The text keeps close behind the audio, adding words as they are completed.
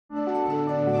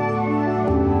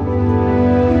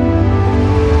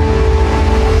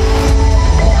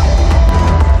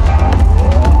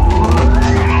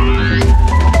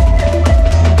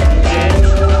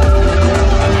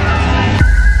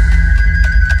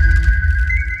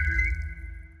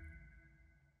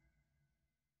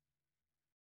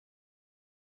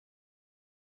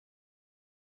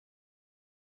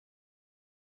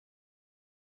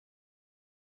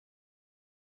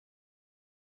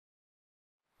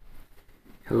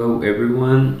Hello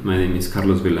everyone, my name is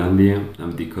Carlos VELANDIA.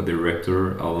 I'm the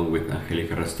co-director along with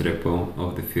Angélica RESTREPO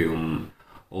of the film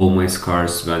All My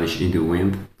Scars Vanish in the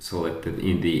Wind, selected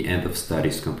in the End of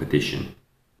Studies competition.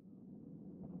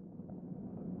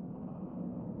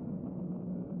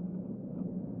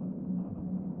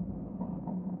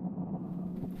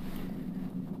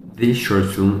 This short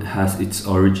film has its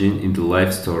origin in the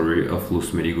life story of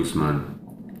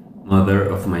GUZMÁN, mother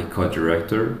of my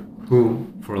co-director, who,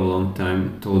 for a long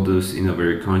time, told us in a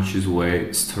very conscious way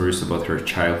stories about her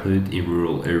childhood in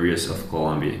rural areas of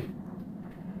Colombia.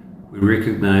 We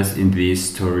recognize in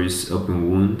these stories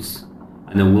open wounds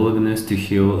and a willingness to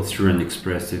heal through an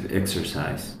expressive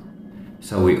exercise,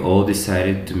 so we all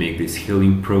decided to make this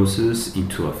healing process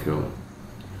into a film.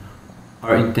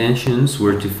 Our intentions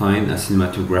were to find a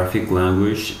cinematographic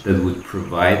language that would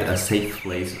provide a safe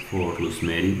place for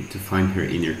Rosemary to find her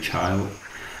inner child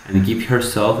and give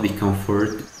herself the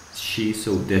comfort she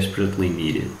so desperately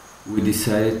needed. We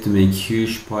decided to make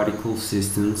huge particle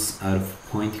systems out of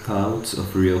point clouds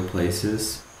of real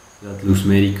places that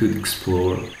Rosemary could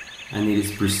explore, and it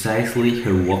is precisely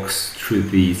her walks through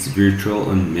these virtual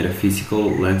and metaphysical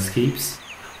landscapes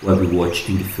what we watch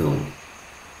in the film.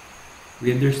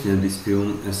 We understand this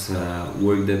film as a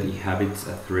work that inhabits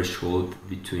a threshold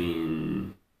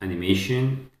between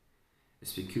animation,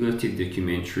 speculative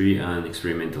documentary, and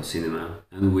experimental cinema,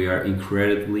 and we are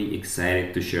incredibly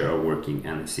excited to share our work in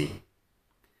Annecy.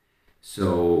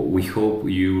 So we hope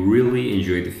you really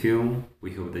enjoy the film,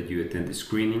 we hope that you attend the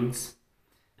screenings,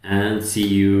 and see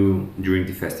you during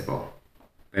the festival.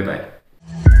 Bye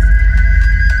bye.